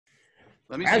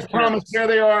Let me As secure promised, this. there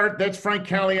they are. That's Frank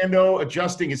Caliendo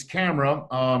adjusting his camera.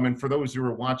 And for those who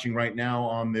are watching right now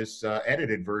on this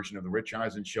edited version of the Rich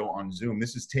Eisen show on Zoom,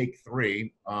 this is take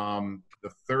 3, the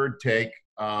third take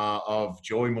of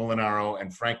Joey Mulinaro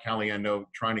and Frank Caliendo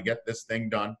trying to get this thing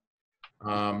done.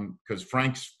 Because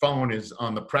Frank's phone is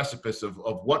on the precipice of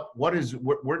what is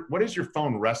your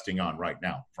phone resting on right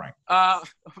now, Frank?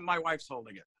 My wife's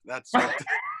holding it. That's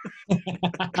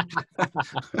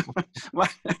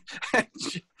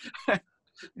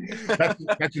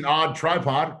that's an odd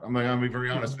tripod. I'm gonna be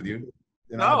very honest with you.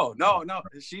 No.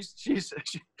 She's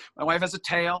my wife has a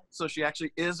tail, so she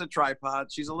actually is a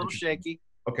tripod. She's a little shaky.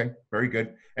 Okay, very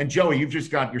good. And Joey, you've just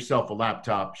got yourself a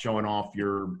laptop showing off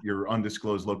your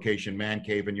undisclosed location, man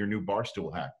cave, and your new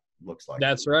Barstool hat. Looks like.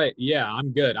 That's right. Yeah,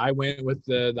 I'm good. I went with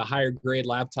the higher grade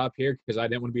laptop here because I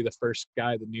didn't want to be the first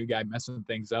guy, the new guy messing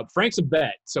things up. Frank's a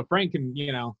vet, so Frank can,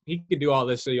 he can do all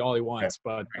this all he wants.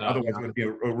 But otherwise, it would be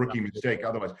a rookie mistake.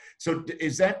 Otherwise, so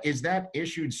is that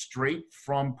issued straight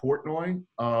from Portnoy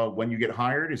when you get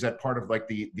hired? Is that part of like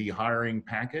the hiring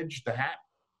package? The hat,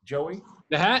 Joey?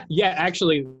 The hat, yeah,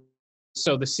 actually.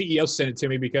 So the CEO sent it to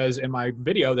me because in my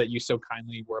video that you so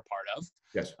kindly were a part of,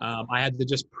 yes, I had to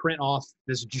just print off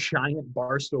this giant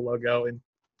Barstool logo and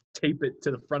tape it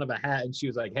to the front of a hat. And she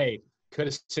was like, "Hey, could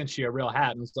have sent you a real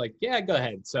hat." And I was like, "Yeah, go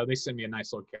ahead." So they sent me a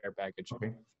nice little care package.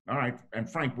 Okay, all right. And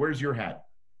Frank, where's your hat?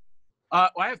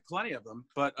 Well, I have plenty of them,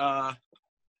 but I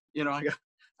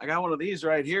got one of these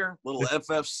right here, little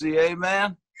FFCA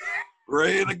man,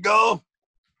 ready to go.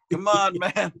 Come on,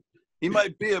 man. He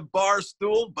might be a bar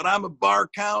stool, but I'm a bar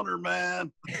counter,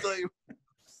 man. I'll tell you.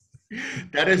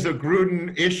 That is a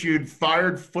Gruden-issued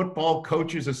Fired Football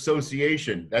Coaches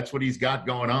Association. That's what he's got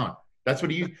going on. That's what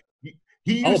he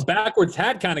used. Backwards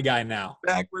hat kind of guy now.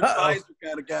 Backwards visor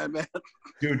kind of guy, man.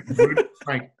 Dude,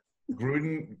 Frank,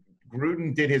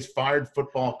 Gruden did his Fired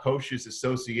Football Coaches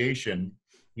Association.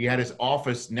 He had his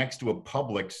office next to a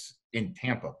Publix in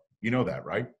Tampa. You know that,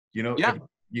 right? Yeah.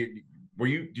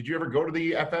 Did you ever go to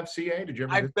the FFCA? Did you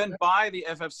ever? I've been by the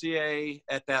FFCA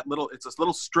at it's this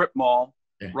little strip mall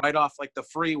right off like the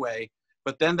freeway.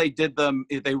 But then they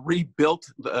rebuilt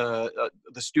the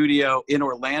studio in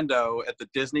Orlando at the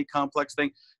Disney complex thing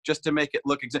just to make it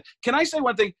look exact. Can I say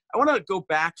one thing? I want to go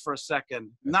back for a second,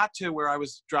 not to where I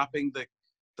was dropping the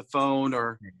phone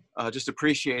or just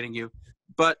appreciating you,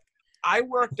 but I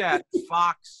worked at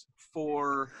Fox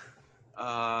for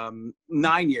 9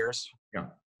 years. Yeah.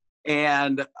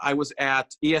 And I was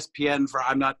at ESPN for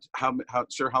I'm not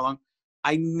sure how long.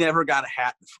 I never got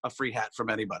a free hat from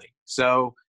anybody.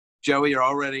 So, Joey, you're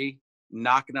already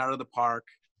knocking out of the park,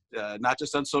 not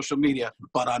just on social media,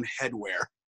 but on headwear.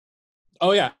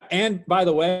 Oh, yeah. And by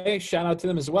the way, shout out to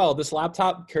them as well. This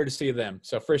laptop, courtesy of them.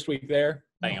 So first week there,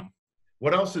 bam.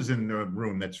 What else is in the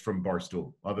room that's from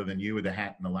Barstool other than you with the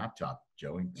hat and the laptop,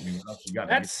 Joey? I mean, what else you got?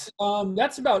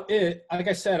 That's about it. Like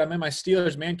I said, I'm in my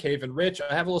Steelers man cave, and Rich,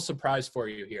 I have a little surprise for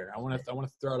you here. I want to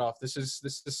throw it off. This is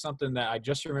something that I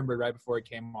just remembered right before it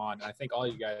came on, and I think all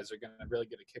you guys are going to really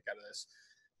get a kick out of this.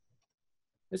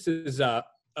 This is a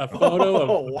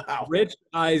photo of Rich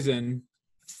Eisen,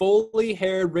 fully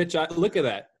haired Rich Eisen. Look at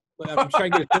that. I'm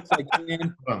trying to get it fixed like I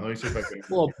can. Hold on, let me see if I can. A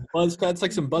little buzz cuts,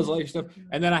 like some Buzz Lightyear stuff.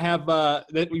 And then I have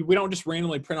that we don't just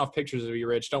randomly print off pictures of you,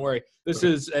 Rich. Don't worry. This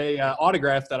is a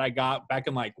autograph that I got back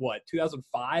in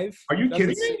 2005. Are you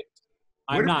kidding me?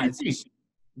 I'm not.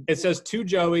 It says to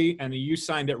Joey, and you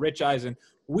signed it, Rich Eisen.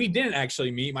 We didn't actually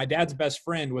meet. My dad's best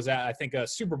friend was at, I think, a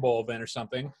Super Bowl event or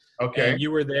something. Okay. And you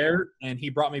were there, and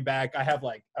he brought me back. I have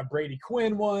like a Brady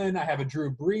Quinn one. I have a Drew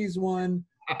Brees one.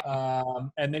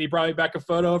 And then he brought me back a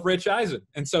photo of Rich Eisen.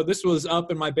 And so this was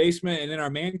up in my basement and in our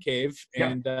man cave.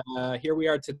 And here we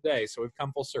are today. So we've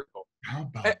come full circle. How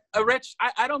about Rich,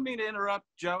 I don't mean to interrupt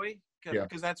Joey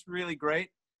because that's really great.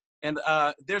 And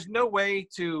there's no way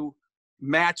to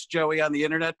match Joey on the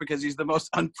internet because he's the most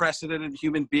unprecedented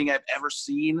human being I've ever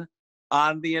seen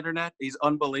on the internet. He's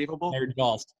unbelievable.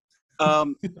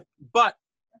 But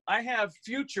I have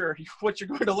what you're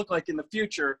going to look like in the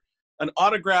future, an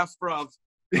autograph from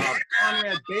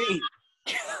Conrad Bain.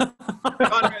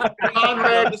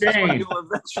 Conrad This is what Bain. you'll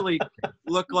eventually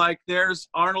look like. There's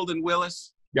Arnold and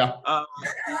Willis. Yeah.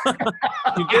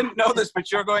 You didn't know this,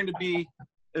 but you're going to be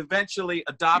eventually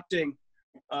adopting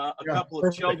a couple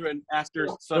of children after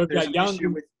there's an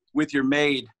issue with your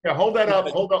maid. Yeah, hold that up.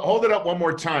 Hold it up one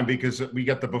more time because we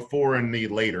got the before and the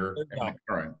later and the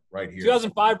current right here.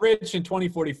 2005 Rich and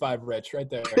 2045 Rich right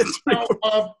there.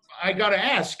 Now, I got to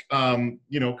ask,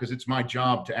 because it's my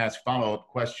job to ask follow-up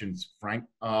questions, Frank.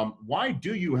 Why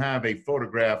do you have a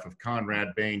photograph of Conrad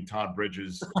Bain, Todd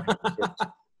Bridges?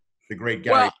 the great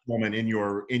Gary Coleman in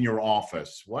your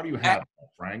office. What do you have,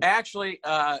 Frank? Actually,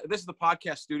 this is the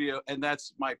podcast studio, and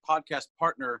that's my podcast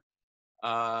partner,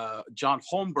 John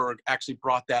Holmberg, actually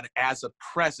brought that as a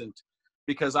present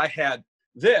because I had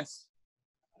this,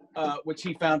 which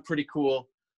he found pretty cool,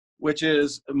 which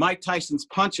is Mike Tyson's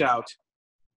Punch-Out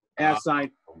as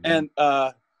signed. And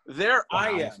there I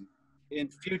am in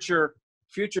future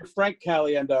Frank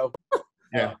Caliendo.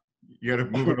 Yeah. You got to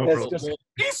move it over a little bit.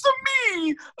 It's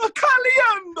me,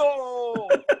 Caliendo.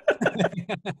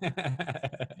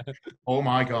 Oh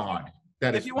my God!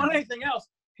 If you want anything else,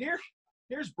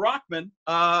 here's Brockman,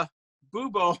 Bubo.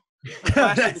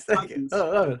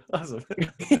 Oh, awesome.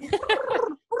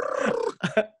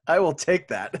 I will take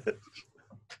that.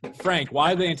 Frank,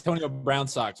 why are the Antonio Brown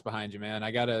socks behind you, man?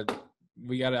 I've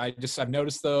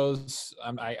noticed those.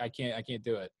 I can't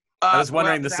do it. I was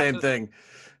wondering the same thing.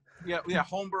 Yeah.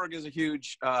 Holmberg is a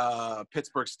huge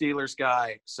Pittsburgh Steelers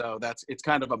guy, so it's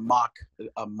kind of a mock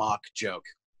joke.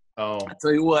 Oh, I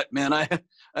tell you what, man, I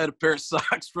had a pair of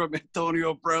socks from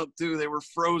Antonio Brown too. They were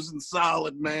frozen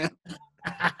solid, man.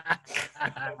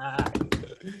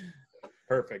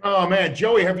 Perfect. Oh man,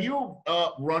 Joey, have you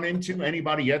run into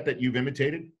anybody yet that you've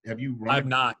imitated? Have you? I've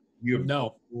not.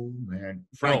 No. Oh man,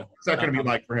 Frank, what's that going to be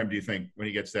like for him? Do you think when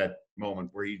he gets that moment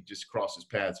where he just crosses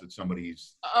paths with somebody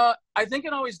he's? I think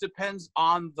it always depends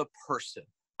on the person.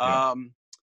 Yeah.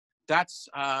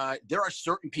 There are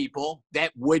certain people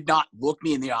that would not look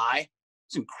me in the eye.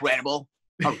 It's incredible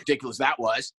how ridiculous that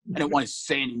was. I didn't want to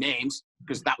say any names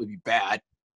because that would be bad.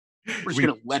 We're just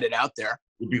going to let it out there.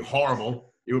 It would be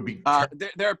horrible. It would be.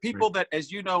 There are people that,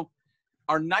 as you know,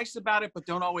 are nice about it, but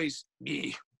don't always,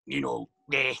 I know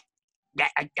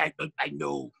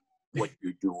what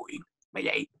you're doing.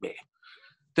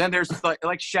 Then there's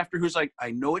like Schefter, who's like,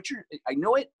 I know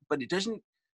it, but it doesn't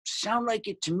sound like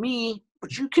it to me.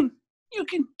 But you can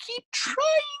keep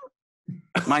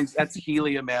trying. That's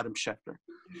helium, Adam Schefter.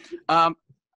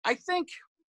 I think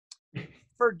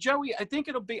for Joey, I think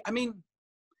it'll be. I mean,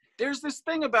 there's this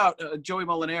thing about Joey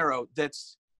Mulinaro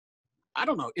that's, I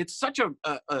don't know. It's such a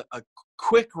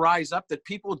quick rise up that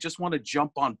people just want to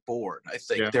jump on board. I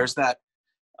think there's that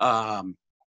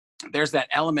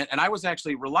element, and I was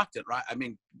actually reluctant, right? I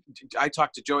mean, I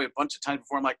talked to Joey a bunch of times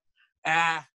before. I'm like,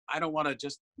 I don't want to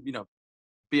just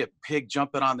be a pig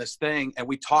jumping on this thing. And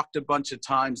we talked a bunch of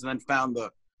times, and then found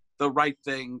the right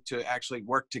thing to actually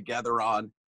work together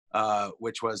on,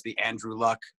 which was the Andrew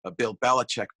Luck, Bill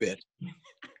Belichick bit,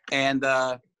 and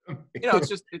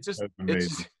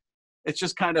it's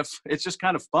just kind of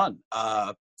fun.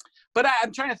 But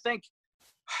I'm trying to think.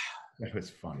 That was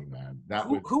funny, man.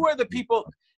 Who are the people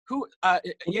who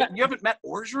you haven't met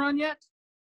Orgeron yet?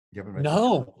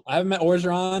 No, I haven't met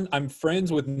Orgeron. I'm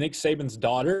friends with Nick Saban's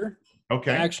daughter.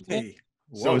 Okay. Actually.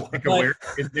 So is Nick aware?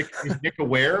 Is Nick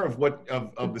aware of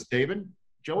the Saban,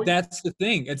 Joey? That's the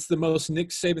thing. It's the most Nick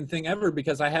Saban thing ever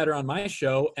because I had her on my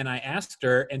show and I asked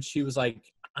her and she was like,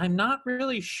 I'm not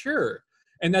really sure.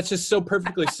 And that's just so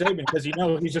perfectly Saban because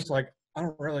he's just like, I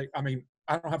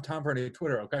don't have time for any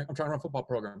Twitter, okay? I'm trying to run a football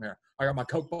program here. I got my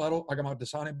Coke bottle. I got my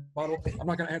Dasani bottle. I'm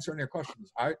not going to answer any of your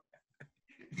questions, all right?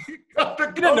 He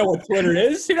doesn't know what Twitter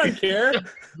is. He doesn't care.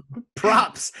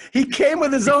 Props. He came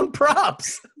with his own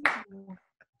props.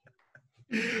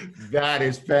 That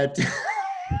is fantastic.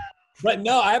 But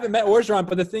no, I haven't met Orgeron.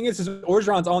 But the thing is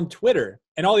Orgeron's on Twitter,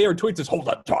 and all he ever tweets is "Hold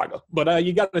on, Tiger." But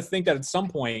you got to think that at some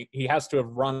point he has to have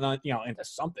run on, into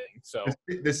something. So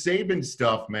the Saban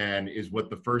stuff, man, is what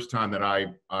the first time that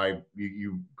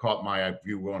you caught my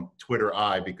view on Twitter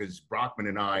because Brockman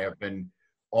and I have been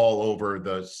all over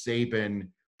the Saban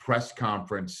press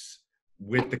conference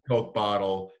with the Coke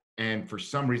bottle, and for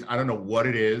some reason I don't know what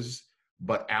it is,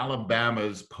 but Alabama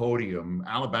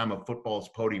football's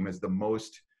podium is the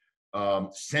most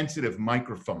sensitive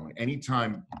microphone.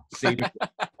 Anytime Saban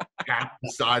taps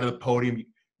the side of the podium,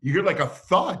 you hear like a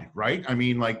thud, right? I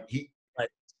mean, like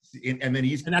and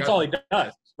that's all he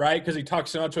does, right? Because he talks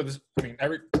so much with his.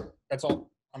 That's all.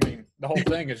 The whole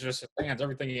thing is just his hands.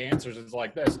 Everything he answers is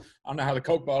like this. I don't know how the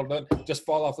Coke bottle doesn't just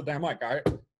fall off the damn mic. All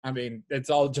right.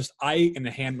 It's all just eye and the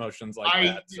hand motions like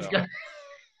that. So.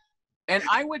 And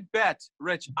I would bet,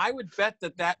 Rich,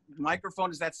 that microphone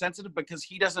is that sensitive because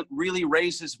he doesn't really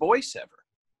raise his voice ever.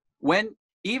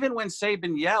 Even when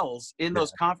Saban yells in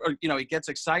those he gets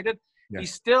excited,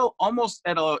 he's still almost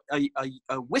at a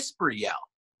whisper yell.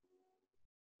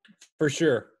 For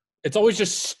sure. It's always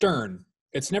just stern.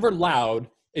 It's never loud.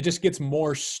 It just gets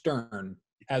more stern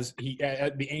as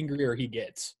the angrier he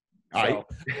gets. So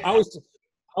I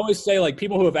always say, like,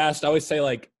 people who have asked, I always say,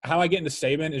 like, how I get into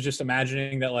Saban is just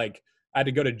imagining that, like, I had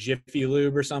to go to Jiffy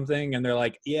Lube or something, and they're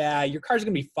like, yeah, your car's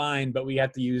going to be fine, but we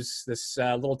have to use this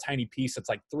little tiny piece that's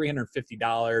like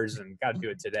 $350 and got to do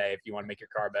it today if you want to make your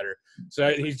car better.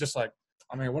 So he's just like,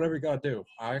 I mean, whatever you got to do.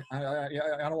 I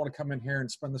don't want to come in here and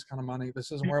spend this kind of money.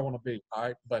 This isn't where I want to be. All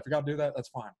right. But if you got to do that, that's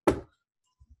fine.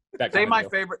 Say my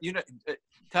favorite,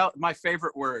 tell my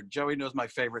favorite word. Joey knows my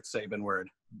favorite Saban word.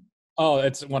 Oh,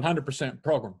 it's 100%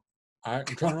 program. All right.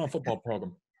 I'm trying to run a football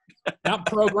program. Not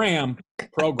program,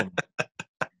 program.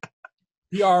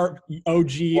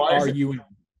 PROGRUM.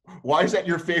 Why is that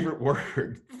your favorite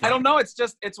word? I don't know.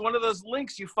 It's one of those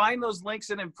links. You find those links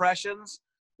in impressions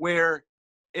where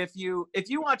if you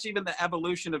watch even the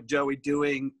evolution of Joey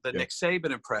doing the Nick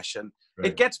Saban impression,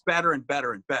 it gets better and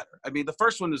better and better. I mean, the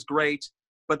first one is great,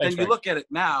 but then you look at it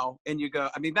now and you go,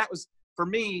 I mean, that was for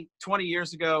me 20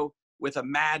 years ago with a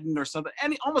Madden or something.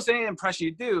 Almost any impression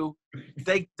you do,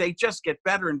 they just get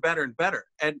better and better and better.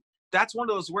 And that's one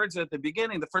of those words that at the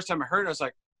beginning, the first time I heard it, I was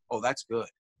like, oh, that's good.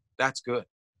 That's good.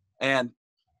 And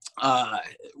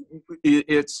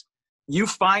it's you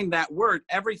find that word,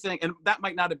 everything, and that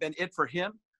might not have been it for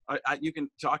him. You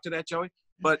can talk to that, Joey.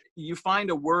 But you find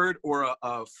a word or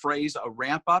a phrase, a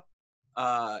ramp up,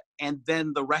 and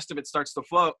then the rest of it starts to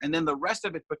flow. And then the rest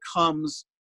of it becomes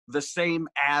the same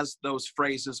as those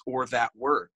phrases or that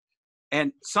word.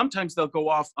 And sometimes they'll go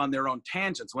off on their own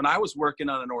tangents. When I was working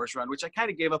on an Orgeron, which I kind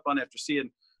of gave up on after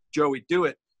seeing Joey do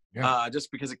it,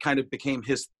 just because it kind of became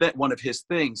one of his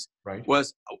things,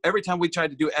 was every time we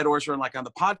tried to do Ed Orgeron, like on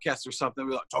the podcast or something,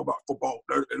 we were like, talk about football.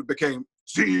 It became,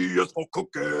 see, it's for cookie.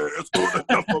 It's good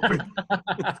enough for me.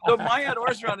 So my Ed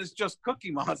Orgeron is just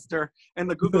Cookie Monster. And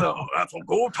the Google, oh, that's a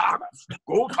gold tacos.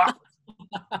 Gold tacos.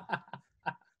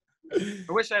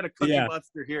 I wish I had a Cookie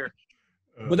Monster here.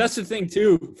 But that's the thing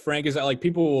too, Frank, is that like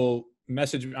people will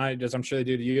message me, as I'm sure they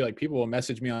do to you, like people will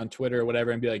message me on Twitter or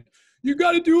whatever and be like, you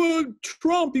got to do a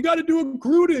Trump, you got to do a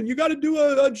Gruden, you got to do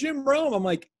a Jim Rome. I'm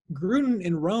like, Gruden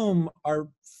and Rome are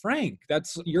Frank.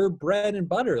 That's your bread and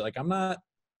butter. Like, I'm not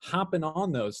hopping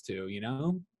on those two, you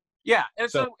know? Yeah,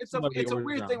 it's a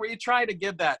weird thing where you try to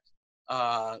give that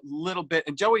little bit,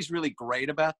 and Joey's really great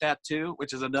about that too,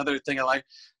 which is another thing I like.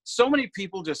 So many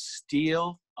people just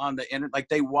steal on the internet, like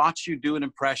they watch you do an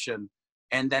impression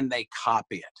and then they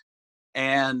copy it,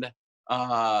 and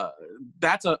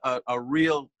that's a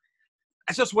real.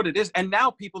 That's just what it is. And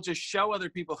now people just show other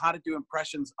people how to do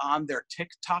impressions on their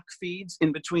TikTok feeds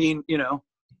in between,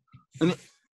 and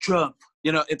Trump.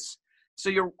 It's so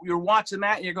you're watching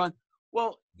that and you're going,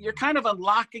 well, you're kind of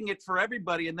unlocking it for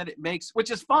everybody, and then it makes,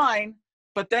 which is fine,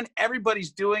 but then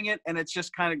everybody's doing it, and it's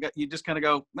just kind of, you just kind of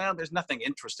go, well, there's nothing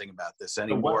interesting about this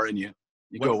anymore, and you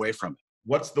go away from it.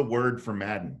 What's the word for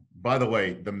Madden? By the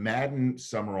way, the Madden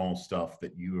Summerall stuff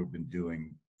that you have been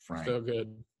doing, Frank. So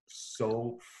good.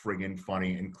 So friggin'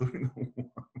 funny, including the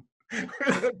one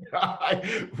where the guy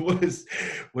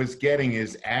was getting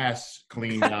his ass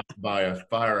cleaned out by a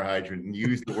fire hydrant and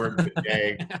used the word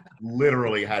bidet.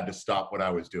 Literally had to stop what I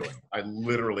was doing. I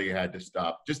literally had to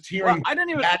stop. Just hearing I didn't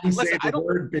even Madden say the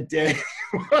word bidet.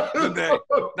 Bidet.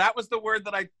 That was the word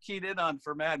that I keyed in on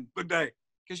for Madden. Bidet.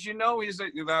 Because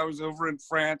I was over in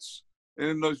France,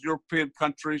 in those European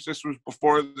countries. This was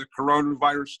before the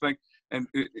coronavirus thing. And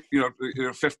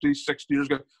 50, 60 years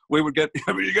ago, we would get,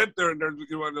 you get there and there's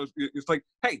it's like,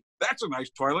 hey, that's a nice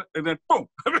toilet, and then boom,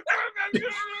 it's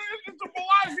a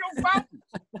Bellagio fountain.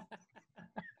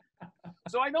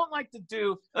 So I don't like to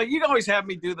do, like, you always have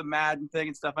me do the Madden thing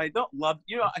and stuff. I don't love,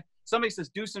 somebody says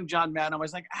do some John Madden. I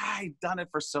was like, I've done it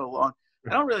for so long.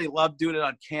 I don't really love doing it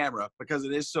on camera because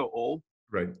it is so old.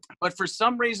 Right. But for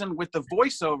some reason with the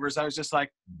voiceovers, I was just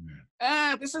like,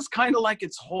 this is kind of like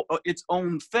its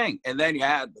own thing. And then you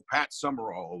had the Pat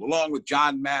Summerall along with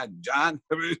John Madden. John,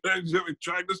 have you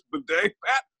tried this bidet,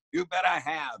 Pat? You bet I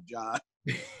have, John.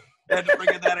 Had to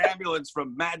bring in that ambulance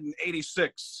from Madden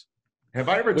 86. Have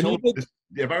I ever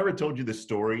told you the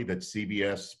story that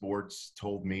CBS Sports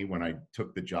told me when I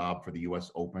took the job for the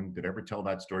U.S. Open? Did I ever tell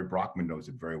that story? Brockman knows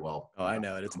it very well. Oh, I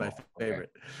know it. It's my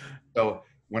favorite. Okay. So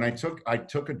when I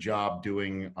took a job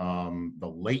doing the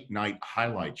late night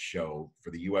highlight show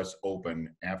for the U.S.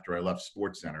 Open after I left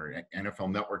SportsCenter.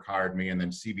 NFL Network hired me, and then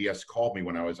CBS called me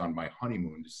when I was on my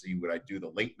honeymoon to see would I do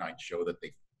the late night show that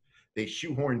they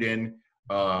shoehorned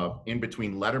in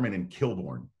between Letterman and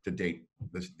Kilborn to date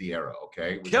the era.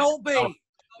 Okay, Kilby,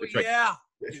 yeah,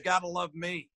 you gotta love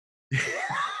me.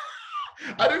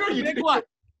 I don't know. You did what?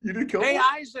 You did Kilborn? Hey,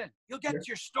 Eisen, you'll get to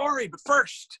your story, but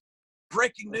first,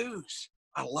 breaking news.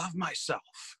 I love myself.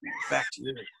 Back to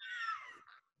you.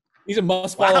 He's a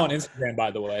must follow on Instagram, by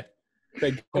the way.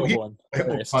 Big Kilborn.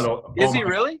 Is he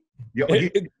really? Yeah.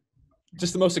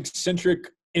 Just the most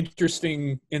eccentric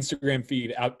interesting Instagram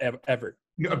feed out ever.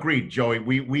 Agreed, Joey.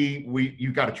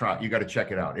 You got to try it. You got to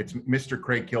check it out. It's Mr.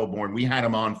 Craig Kilborn. We had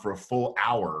him on for a full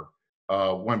hour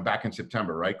went back in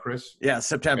September, right, Chris? Yeah,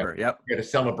 September. Yeah. Yep. Yeah, to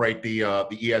celebrate the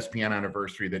ESPN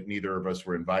anniversary that neither of us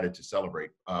were invited to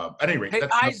celebrate. At any rate, hey,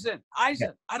 Eisen,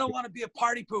 I don't want to be a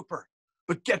party pooper,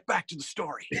 but get back to the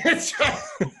story. So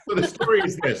the story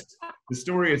is this. The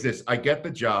story is this. I get the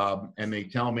job, and they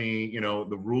tell me,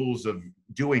 the rules of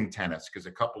doing tennis, because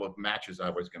a couple of matches I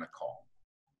was going to call.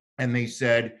 And they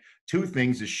said two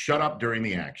things: is shut up during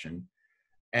the action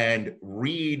and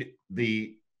read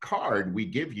the card we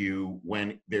give you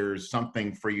when there's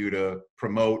something for you to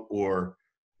promote or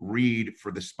read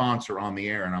for the sponsor on the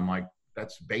air. And I'm like,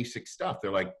 that's basic stuff.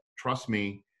 They're like, trust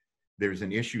me, there's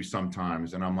an issue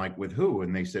sometimes. And I'm like, with who?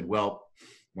 And they said, well,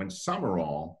 when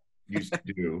Summerall used to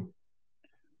do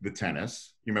the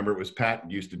tennis, you remember it was Pat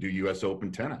used to do US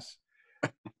Open tennis.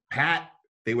 Pat,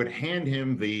 they would hand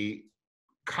him the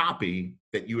copy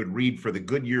that you would read for the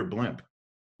Goodyear blimp.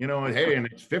 Hey, in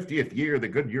its 50th year, the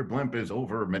Goodyear blimp is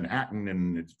over Manhattan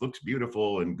and it looks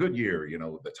beautiful, and Goodyear,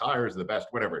 the tires are the best,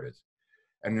 whatever it is.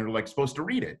 And they're like supposed to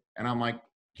read it. And I'm like,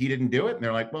 he didn't do it? And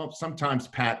they're like, well, sometimes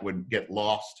Pat would get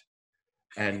lost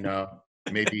and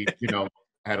maybe,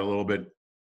 had a little bit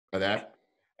of that.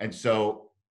 And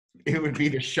so it would be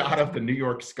the shot of the New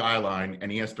York skyline,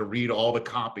 and he has to read all the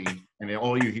copy, and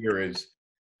all you hear is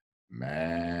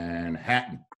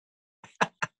Manhattan.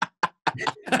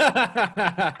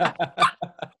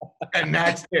 And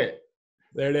that's it.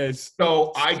 There it is.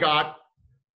 So I got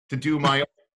to do my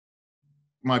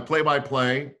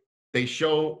play-by-play.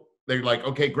 They're like,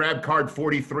 okay, grab card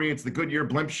 43. It's the Goodyear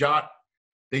blimp shot.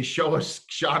 They show a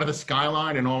shot of the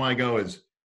skyline, and all I go is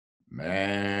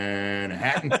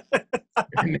Manhattan.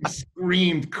 And they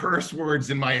screamed curse words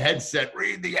in my headset.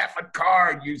 Read the effing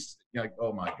card. You're like,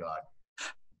 oh my God.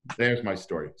 There's my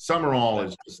story. Summerall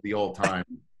is just the all-time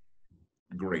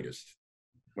greatest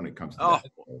when it comes to that.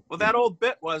 Well, that old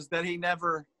bit was that he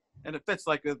never, and it fits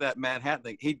like that Manhattan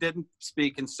thing, he didn't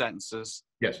speak in sentences.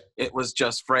 Yes. It was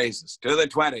just phrases. To the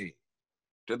 20,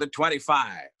 to the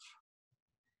 25.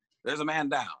 There's a man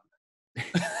down.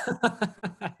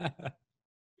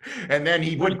 And then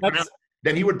he would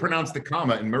pronounce the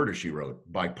comma in Murder, She Wrote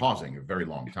by pausing a very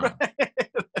long time.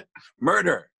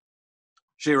 Murder,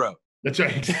 She Wrote. That's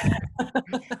right.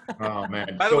 Oh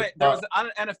man! By the way, there was on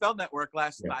NFL Network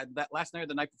last night or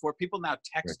the night before. People now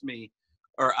text me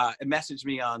or message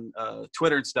me on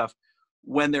Twitter and stuff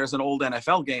when there's an old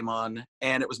NFL game on,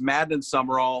 and it was Madden and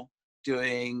Summerall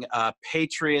doing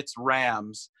Patriots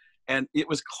Rams, and it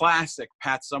was classic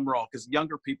Pat Summerall, because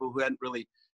younger people who hadn't really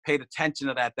paid attention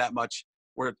to that much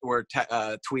were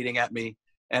tweeting at me,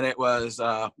 and it was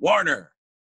Warner,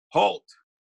 Holt,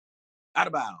 out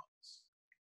of bounds.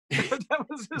 That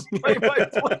was his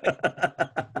play-by-play.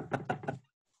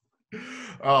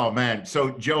 Oh man!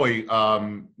 So Joey,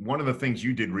 one of the things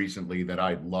you did recently that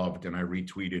I loved and I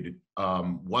retweeted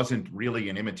wasn't really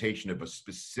an imitation of a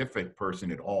specific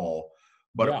person at all,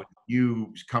 but it was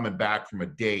you coming back from a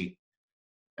date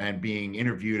and being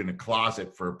interviewed in a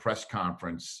closet for a press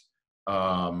conference,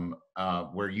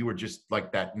 where you were just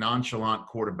like that nonchalant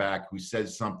quarterback who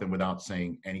says something without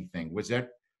saying anything. Was that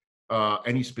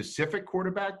any specific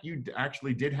quarterback you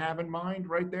actually did have in mind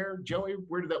right there, Joey?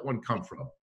 Where did that one come from?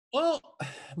 Well,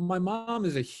 my mom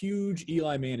is a huge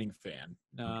Eli Manning fan.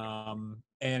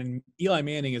 And Eli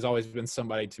Manning has always been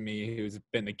somebody to me who's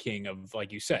been the king of,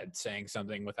 like you said, saying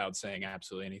something without saying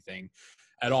absolutely anything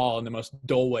at all in the most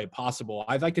dull way possible.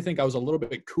 I'd like to think I was a little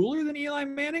bit cooler than Eli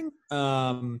Manning.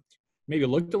 Maybe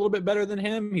looked a little bit better than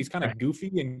him. He's kind of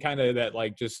goofy and kind of that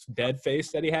like just dead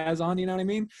face that he has on, you know what I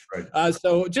mean? Right.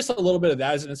 So just a little bit of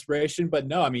that as an inspiration, but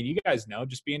no, I mean, you guys know,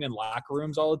 just being in locker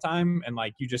rooms all the time and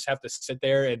like, you just have to sit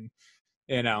there and,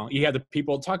 you have the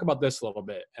people talk about this a little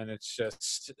bit and it's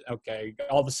just, okay,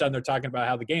 all of a sudden they're talking about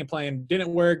how the game plan didn't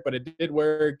work, but it did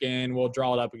work and we'll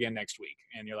draw it up again next week.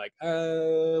 And you're like,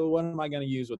 what am I going to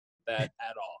use with that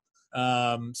at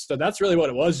all? So that's really what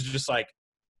it was. Just like,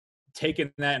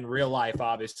 taking that in real life,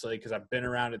 obviously, because I've been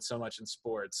around it so much in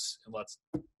sports, and let's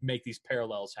make these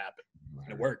parallels happen.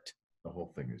 And it worked. The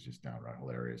whole thing is just downright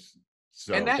hilarious.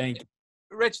 So, and thank you,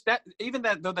 Rich.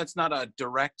 Though that's not a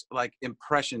direct like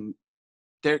impression.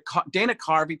 Dana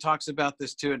Carvey talks about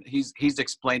this too, and he's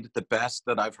explained it the best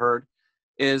that I've heard.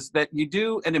 Is that you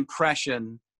do an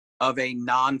impression of a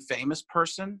non-famous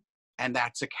person, and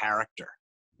that's a character.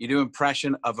 You do an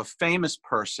impression of a famous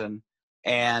person,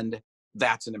 and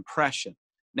that's an impression.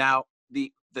 Now,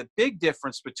 the big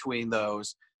difference between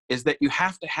those is that you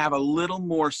have to have a little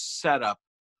more setup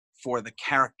for the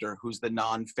character who's the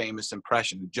non-famous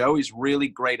impression. Joey's really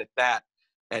great at that,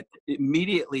 at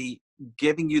immediately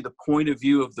giving you the point of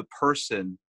view of the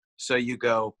person, so you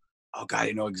go, oh God,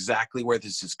 I know exactly where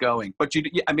this is going. But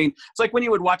I mean, it's like when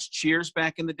you would watch Cheers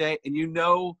back in the day, and you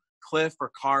know Cliff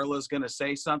or Carla's going to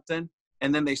say something,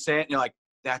 and then they say it, and you're like,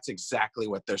 that's exactly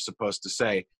what they're supposed to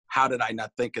say. How did I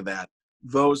not think of that?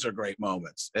 Those are great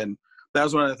moments. And that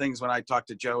was one of the things when I talked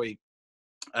to Joey,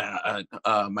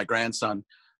 my grandson,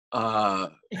 all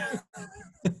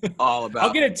about.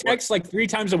 I'll get a text like 3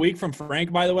 times a week from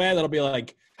Frank, by the way, that'll be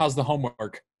like, how's the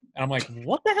homework? And I'm like,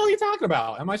 what the hell are you talking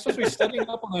about? Am I supposed to be studying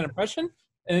up on an impression?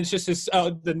 And it's just this,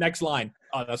 the next line.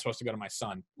 Oh, that's supposed to go to my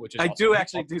son, which is I do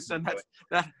actually do send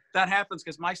that happens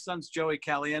because my son's Joey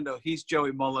Caliendo. He's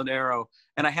Joey Mulinaro.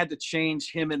 And I had to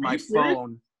change him in my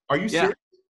phone. Are you serious?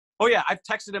 Oh, yeah. I've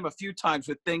texted him a few times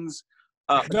with things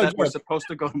that were supposed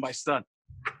to go to my son.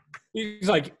 He's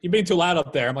like, you're being too loud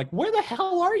up there. I'm like, where the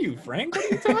hell are you, Frank? What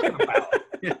are you talking about?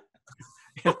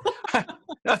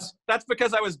 That's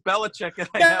because I was Belichick and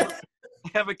I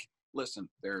have a listen.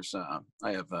 There's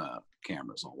I have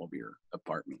cameras all over your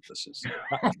apartment. This is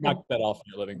knock that off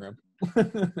in your living room.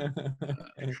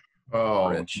 Oh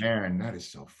Rich. Man, that is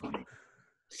so funny.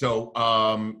 So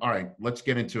all right, let's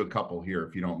get into a couple here,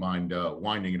 if you don't mind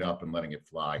winding it up and letting it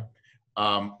fly.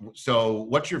 So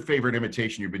what's your favorite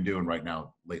imitation you've been doing right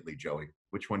now lately, Joey?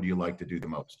 Which one do you like to do the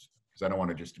most? Because I don't want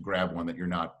to just grab one that you're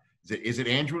not. Is it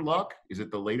Andrew Luck? Is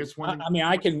it the latest one? I mean,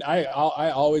 I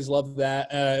always love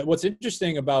that. What's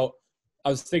interesting about, I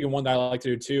was thinking one that I like to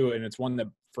do too, and it's one that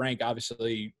Frank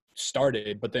obviously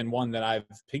started, but then one that I've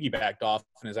piggybacked off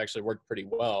and has actually worked pretty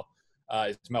well,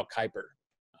 is Mel Kiper.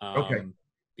 Okay.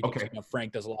 Because, you know,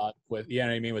 Frank does a lot with, you know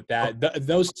what I mean, with that.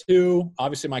 Those two,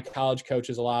 obviously my college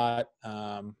coaches a lot.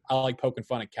 I like poking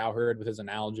fun at Cowherd with his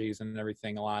analogies and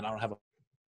everything a lot. I don't have a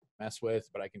mess with,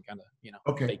 but I can kind of, you know,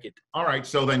 fake it. All right.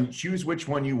 So then choose which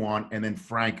one you want. And then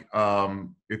Frank,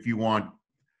 if you want,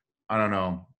 I don't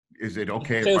know, is it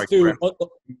okay if I grab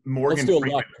Morgan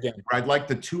Freeman? I'd like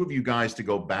the two of you guys to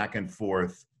go back and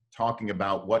forth talking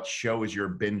about what shows you're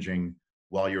binging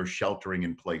while you're sheltering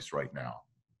in place right now.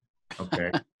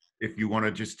 Okay. If you want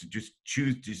to just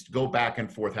choose, just go back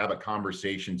and forth, have a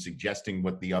conversation suggesting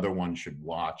what the other one should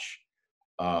watch.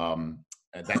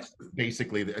 That's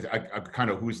basically I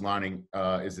kind of whose lining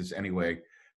is this anyway.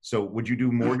 So would you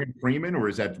do Morgan Freeman, or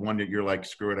is that one that you're like,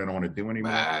 screw it, I don't want to do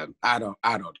anymore? I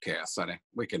don't care, Sonny.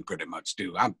 We can pretty much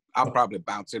do. I'll probably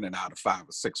bounce in and out of 5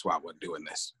 or 6 while we're doing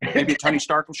this. Maybe Tony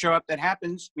Stark will show up. That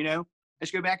happens, you know.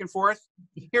 Let's go back and forth.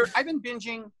 Here, I've been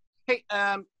binging. Hey,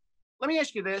 let me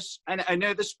ask you this. I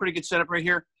know this is a pretty good setup right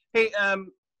here. Hey,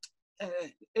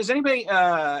 has anybody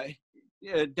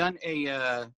done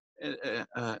a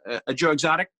Joe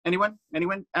Exotic? Anyone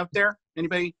out there?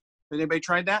 Anybody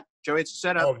tried that? Joe, it's a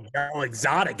setup. Oh, Joe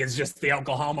Exotic is just the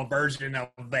Oklahoma version of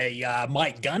a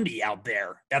Mike Gundy out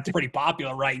there. That's pretty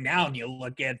popular right now. And you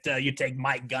look at, you take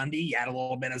Mike Gundy, you add a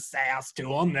little bit of sass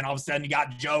to him, then all of a sudden you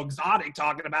got Joe Exotic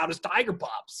talking about his Tiger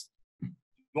Pups.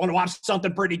 You want to watch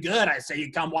something pretty good, I say you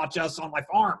come watch us on my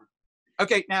farm.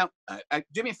 Okay, now,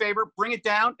 do me a favor, bring it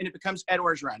down, and it becomes Ed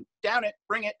Orgeron. Down it,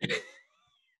 bring it.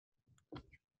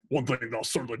 One thing I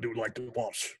certainly do like to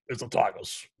watch is the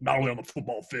Tigers. Not only on the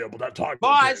football field, but that Tiger.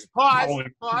 Pause.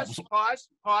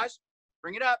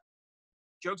 Bring it up.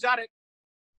 Joe Exotic.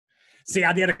 See,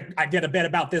 I did a bit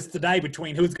about this today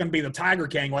between who's going to be the Tiger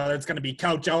King, whether it's going to be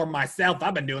Coach O or myself.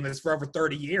 I've been doing this for over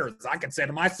 30 years. I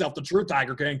consider myself the true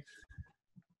Tiger King.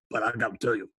 But I got to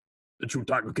tell you, the true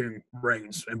Tiger King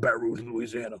reigns in Baton Rouge,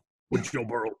 Louisiana, with Joe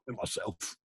Burrow and myself.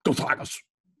 Go Tigers.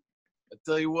 I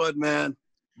tell you what, man.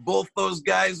 Both those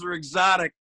guys are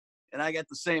exotic, and I got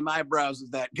the same eyebrows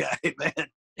as that guy, man.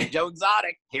 Joe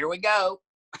Exotic, here we go.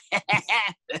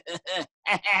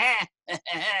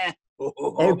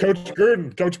 Oh, Coach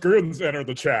Gruden's entered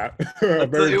the chat.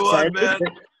 Very excited. What, man.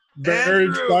 Very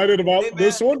Andrew, excited about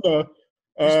this one. You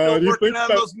still working on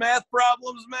those math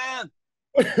problems, man?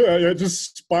 Yeah,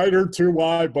 just Spider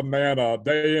 2Y banana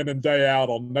day in and day out.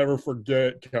 I'll never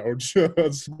forget, Coach.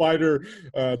 Spider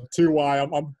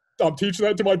 2Y. I'm teaching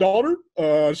that to my daughter.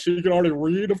 She can already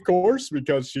read, of course,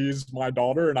 because she's my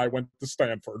daughter, and I went to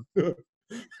Stanford. I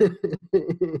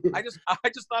just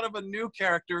thought of a new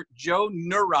character, Joe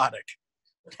Neurotic.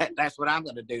 That's what I'm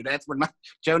going to do. That's what my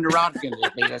Joe Neurotic going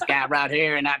to be. This guy right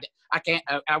here, and I can't.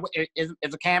 Is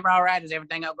the camera all right? Is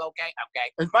everything okay?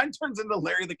 Okay. And mine turns into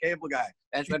Larry the Cable Guy.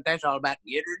 That's what that's all about.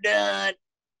 Get her done.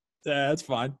 Yeah, that's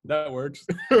fine. That works.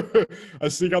 I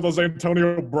see you got those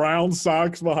Antonio Brown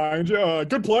socks behind you.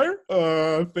 Good player.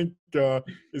 I think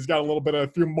he's got a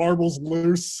few marbles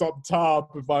loose up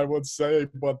top, if I would say.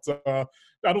 But I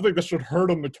don't think this should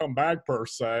hurt him to come back, per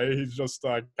se. He's just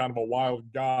kind of a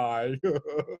wild guy.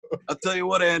 I'll tell you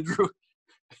what, Andrew.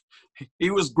 He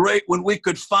was great when we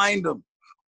could find him.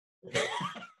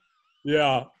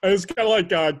 Yeah, it's kind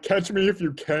of like Catch Me If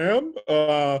You Can.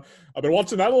 I've been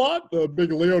watching that a lot. A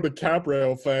big Leo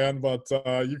DiCaprio fan, but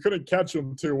you couldn't catch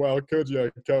him too well, could you,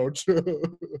 Coach?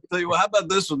 Tell you what, how about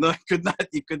this one?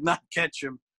 You could not catch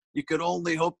him. You could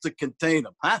only hope to contain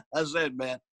him. Huh? How's that,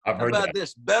 man? I've heard how about that.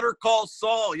 this? Better Call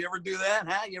Saul. You ever do that?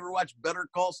 Huh? You ever watch Better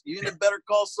Call? You into Better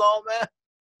Call Saul, man?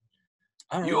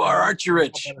 You are, aren't you,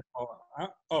 Rich?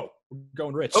 Oh, we're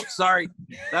going Rich. Oh, sorry.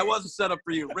 That wasn't set up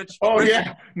for you. Rich. Oh, Rich,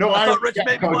 yeah. No, I thought Rich yeah,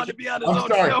 maybe Coach. wanted to be on his I'm own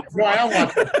sorry. show. No, I am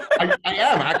watching. I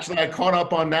am. Actually, I caught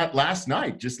up on that last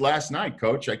night. Just last night,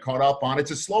 Coach. I caught up on it.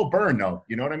 It's a slow burn, though.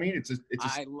 You know what I mean?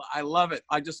 I love it.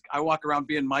 I walk around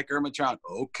being Mike Ermichon.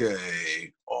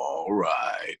 Okay. All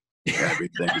right.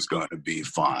 Everything's going to be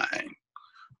fine.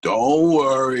 Don't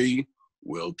worry.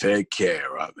 We'll take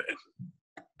care of it.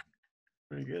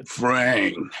 Very good.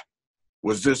 Frang.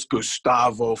 Was this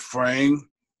Gustavo Frang?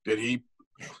 Did he?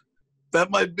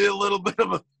 That might be a little bit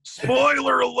of a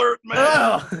spoiler alert,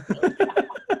 man.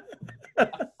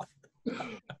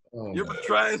 Oh, You ever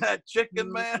try that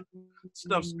chicken, man?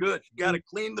 Stuff's good. You got to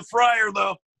clean the fryer,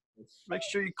 though. Make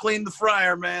sure you clean the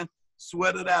fryer, man.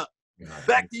 Sweat it out.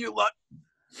 Back to you, Luck.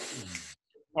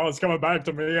 Oh, it's coming back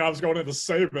to me. I was going into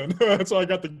saving. So I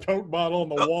got the Coke bottle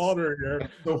and the water here.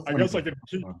 So I guess I can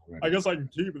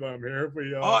keep them here. If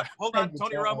we, Oh, hold on,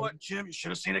 Tony Romo. Jim, you should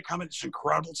have seen it coming. It's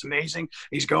incredible. It's amazing.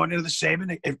 He's going into the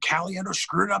saving. If Caliendo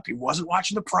screwed up, he wasn't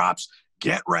watching the props.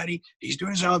 Get ready. He's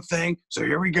doing his own thing. So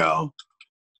here we go.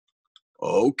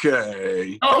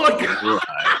 Okay. Oh, look.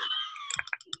 Right.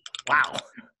 Wow.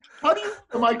 How do you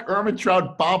Mike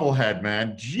Ermitrout bobblehead,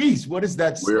 man? Jeez, what is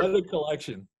that? What a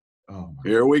collection. Oh,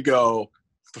 Here we go.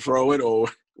 Throw it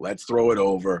over. Let's throw it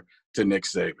over to Nick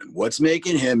Saban. What's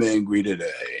making him angry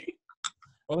today?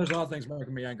 Well, there's a lot of things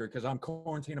making me angry because I'm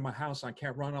quarantined in my house. I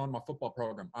can't run on my football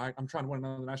program. I'm trying to win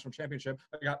another national championship.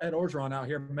 I got Ed Orgeron out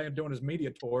here doing his media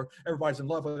tour. Everybody's in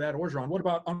love with Ed Orgeron. What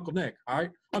about Uncle Nick? All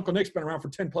right, Uncle Nick's been around for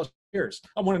 10+ years.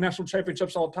 I'm winning national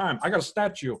championships all the time. I got a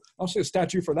statue. I'll see a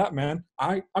statue for that, man.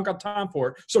 I've got time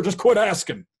for it. So just quit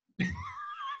asking.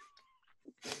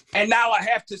 And now I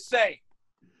have to say,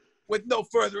 with no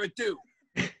further ado,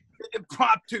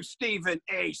 impromptu Stephen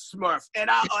A. Smurf. And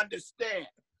I understand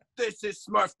this is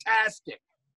Smurftastic.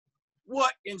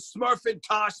 What in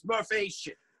Smurfintosh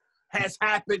Smurfation has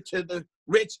happened to the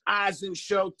Rich Eisen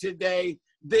show today?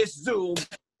 This Zoom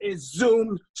is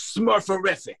Zoom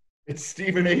Smurferific. it's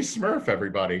Stephen A. Smurf,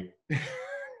 everybody.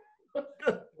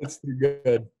 It's too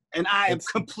good. And I am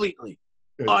completely,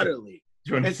 utterly,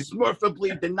 and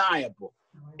smurfably deniable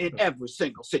in every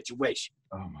single situation.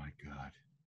 Oh, my God.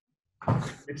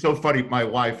 It's so funny. My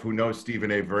wife, who knows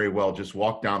Stephen A. very well, just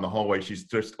walked down the hallway. She's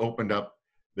just opened up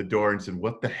the door and said,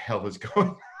 what the hell is going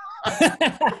on?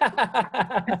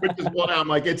 Which is why I'm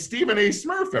like, it's Stephen A.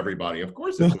 Smurf, everybody. Of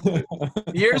course it is.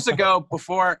 Years ago,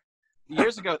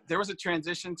 there was a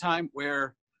transition time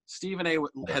where Stephen A.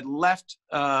 had left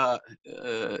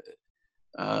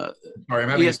Sorry, I'm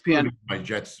having ESPN. my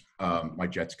Jets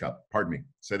cup. Pardon me.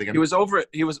 Say that again. He was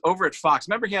over at Fox.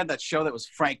 Remember he had that show that was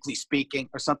Frankly Speaking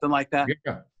or something like that?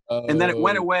 Yeah. And then it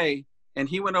went away, and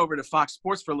he went over to Fox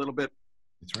Sports for a little bit.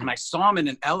 That's right. And I saw him in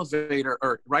an elevator,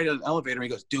 or right in an elevator. He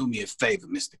goes, "Do me a favor,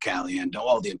 Mr. Caliendo.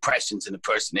 All the impressions and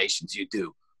impersonations you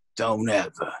do, don't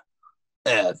ever,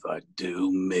 ever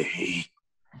do me."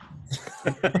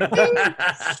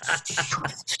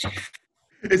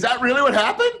 Is that really what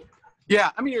happened? Yeah,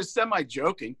 I mean, he was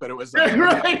semi-joking, but it was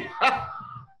Right.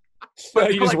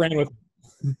 But you just ran with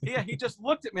it. Yeah, he just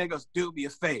looked at me and goes, "Do me a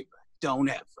favor. Don't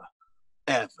ever,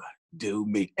 ever do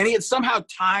me." And he had somehow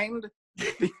timed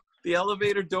the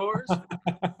elevator doors.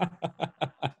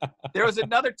 There was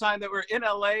another time that we were in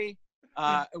LA.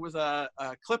 It was a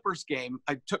Clippers game.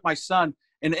 I took my son,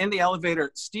 and in the elevator,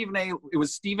 it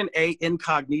was Stephen A.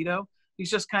 incognito. He's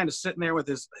just kind of sitting there with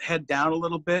his head down a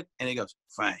little bit, and he goes,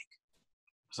 "Frank."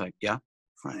 I was like, "Yeah,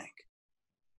 Frank."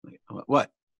 Like,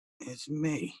 "What?" "It's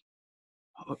me.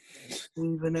 Oh,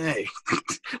 Stephen A."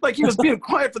 Like he was being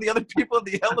quiet for the other people in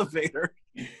the elevator.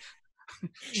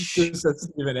 Just said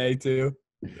Stephen A. too.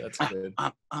 That's good.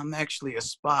 I'm actually a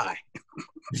spy.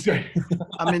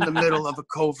 I'm in the middle of a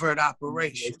covert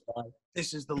operation.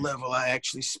 This is the level I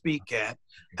actually speak at,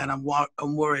 and I'm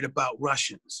worried about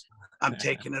Russians. I'm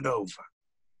taking it over.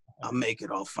 I'll make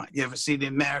it all fine. You ever see The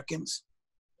Americans?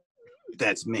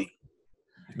 That's me.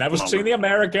 Never seen The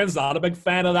Americans. Not a big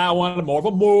fan of that one. I'm more of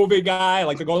a movie guy. I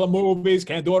like to go to the movies.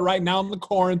 Can't do it right now in the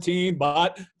quarantine,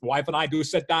 but the wife and I do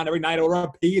sit down every night over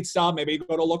a pizza. Maybe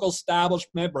go to a local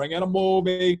establishment, bring in a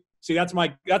movie. See, that's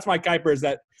my Kuiper. Is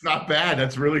that It's not bad.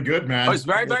 That's really good, man. Oh, he's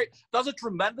does a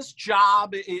tremendous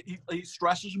job. He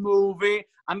stresses movie.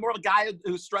 I'm more the guy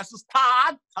who stresses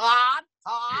Todd.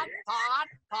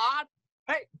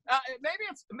 Hey,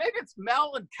 maybe it's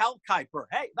Mel and Kel Kuiper.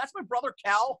 Hey, that's my brother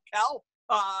Kel.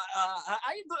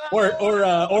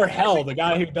 or Hell, the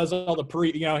guy who does all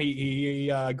the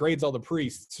he grades all the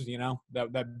priests.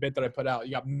 That bit that I put out.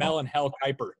 You got Mel and Hell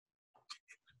Kuiper.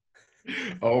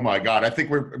 Oh my God! I think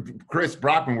Chris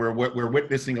Brockman. We're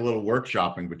witnessing a little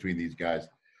workshopping between these guys.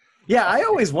 Yeah, I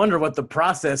always wonder what the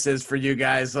process is for you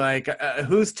guys. Like,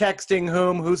 who's texting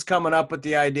whom? Who's coming up with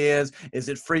the ideas? Is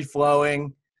it free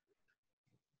flowing?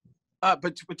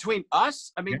 But between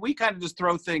us, I mean, we kind of just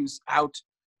throw things out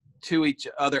to each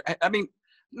other. I mean,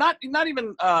 not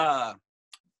even.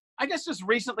 I guess just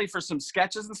recently for some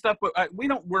sketches and stuff, but we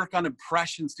don't work on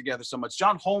impressions together so much.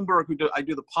 John Holmberg, I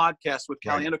do the podcast with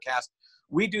Caliendo Cast,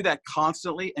 we do that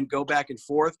constantly and go back and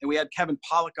forth. And we had Kevin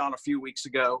Pollak on a few weeks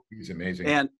ago. He's amazing.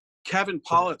 And Kevin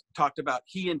Pollak talked about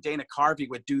he and Dana Carvey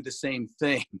would do the same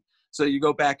thing. So you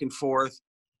go back and forth.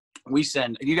 We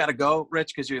send, you got to go,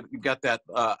 Rich, because you've got that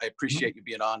I appreciate you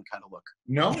being on kind of look.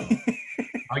 No.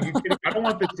 Are you kidding? I don't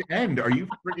want this to end. Are you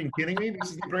freaking kidding me?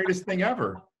 This is the greatest thing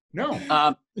ever. No.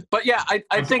 But yeah, I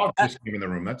think just came in the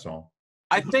room. That's all.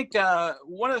 I think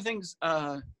one of the things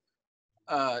Joey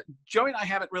and I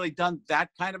haven't really done that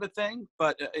kind of a thing,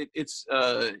 but it's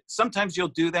sometimes you'll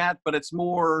do that, but it's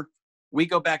more we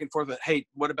go back and forth with, hey,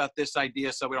 what about this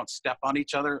idea? So we don't step on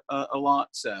each other a lot.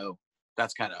 So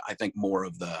that's kind of, I think, more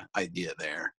of the idea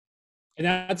there. And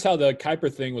that's how the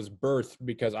Kuiper thing was birthed,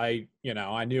 because I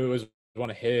knew it was one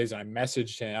of his, and I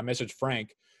messaged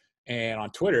Frank and on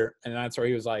Twitter, and that's where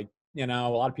he was like, a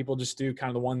lot of people just do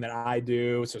kind of the one that I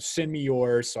do, so send me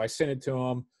yours. So I sent it to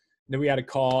him. And then we had a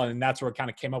call, and that's where it kind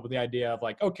of came up with the idea of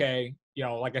like, okay,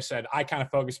 like I said, I kind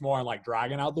of focus more on like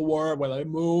dragging out the word, whether a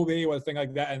movie, whether a thing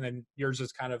like that, and then yours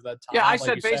is kind of the Todd. Yeah, I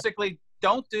said basically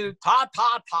don't do Todd.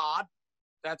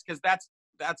 That's because that's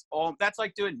all. That's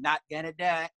like doing not gonna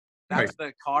die. That's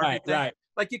the card thing. Right.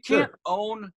 Like you can't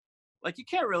own. Like you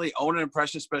can't really own an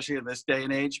impression, especially in this day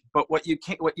and age. But what you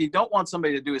don't want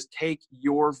somebody to do is take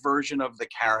your version of the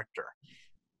character,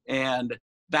 and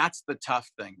that's the tough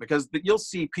thing, because you'll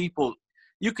see people.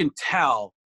 You can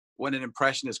tell when an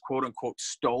impression is quote unquote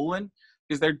stolen,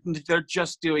 because they're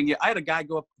just doing it. I had a guy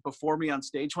go up before me on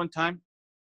stage one time,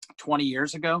 20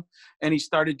 years ago, and he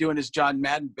started doing his John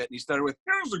Madden bit, and he started with,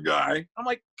 "Here's a guy." I'm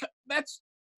like, that's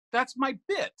my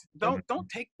bit. Don't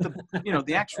take the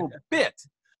the actual bit.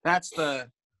 That's the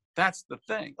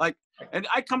thing. Like, and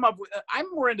I come up with, I'm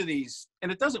more into these,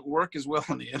 and it doesn't work as well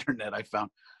on the internet, I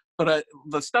found. But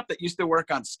the stuff that used to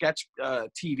work on sketch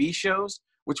TV shows,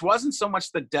 which wasn't so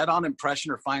much the dead-on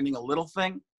impression or finding a little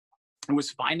thing, it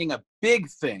was finding a big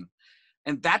thing.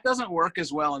 And that doesn't work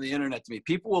as well on the internet to me.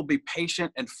 People will be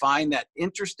patient and find that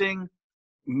interesting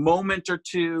moment or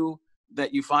two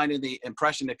that you find in the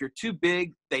impression. If you're too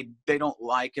big, they don't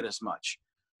like it as much.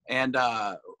 And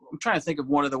I'm trying to think of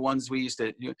one of the ones we used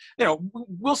to,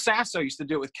 Will Sasso used to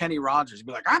do it with Kenny Rogers. He'd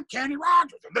be like, "I'm Kenny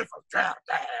Rogers, and this is Jack."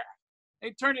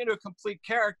 He turned into a complete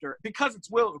character. Because it's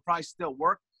Will, it would probably still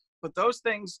work. But those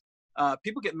things,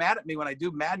 people get mad at me when I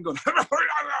do Madden going,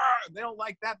 they don't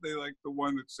like that. They like the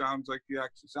one that sounds like the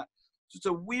actual sound. It's just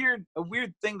a weird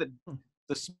thing that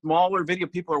the smaller video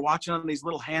people are watching on these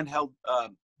little handheld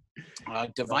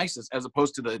devices, as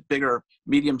opposed to the bigger,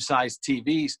 medium-sized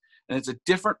TVs. And it's a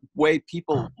different way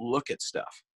people look at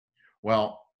stuff.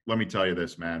 Well, let me tell you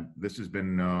this, man. This has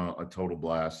been a total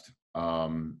blast.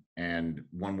 And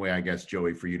one way, I guess,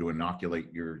 Joey, for you to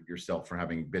inoculate yourself for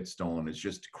having bits stolen is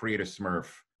just to create a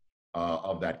Smurf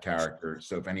of that character.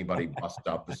 So if anybody busts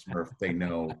out the Smurf, they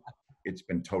know it's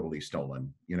been totally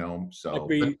stolen, So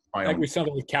like we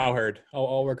something with Cowherd.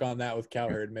 I'll work on that with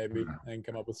Cowherd maybe and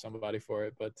come up with somebody for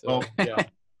it. But yeah.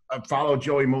 Follow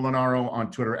Joey Mulinaro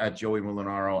on Twitter at Joey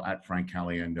Mulinaro, at Frank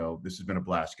Caliendo. This has been a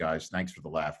blast, guys. Thanks for the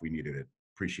laugh. We needed it.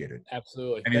 Appreciate it.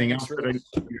 Absolutely. Anything else?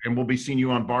 And we'll be seeing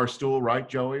you on Barstool, right,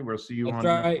 Joey? We'll see you That's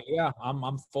on. Right. Yeah,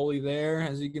 I'm fully there,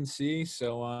 as you can see.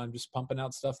 So I'm just pumping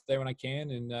out stuff there when I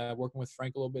can, and working with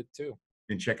Frank a little bit too.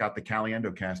 And check out the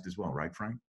Caliendo cast as well, right,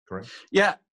 Frank? Correct.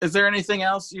 Yeah. Is there anything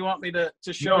else you want me to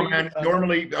show you? Man.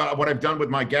 Normally, what I've done with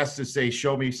my guests is say,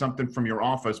 "Show me something from your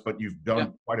office," but you've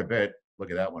done quite a bit. Look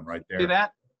at that one right there. See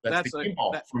that? That's the game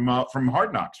ball from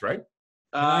Hard Knocks, right?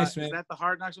 Nice, man. Is that the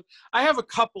Hard Knocks? I have a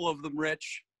couple of them,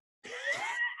 Rich.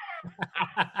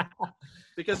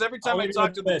 Because every time I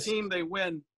talk to the team, they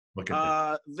win. Look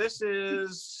at this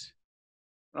is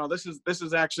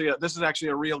actually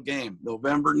a real game.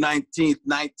 November 19th,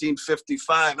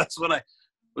 1955. That's when I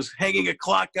was hanging a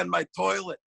clock on my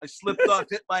toilet. I slipped off,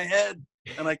 hit my head,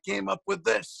 and I came up with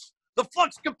this. The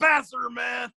flux capacitor,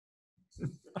 man.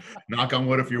 Knock on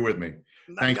wood if you're with me.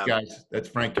 Thanks, guys. That's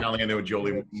Frank Caliendo and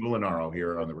Jolie Mulinaro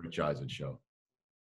here on the Rich Eisen Show.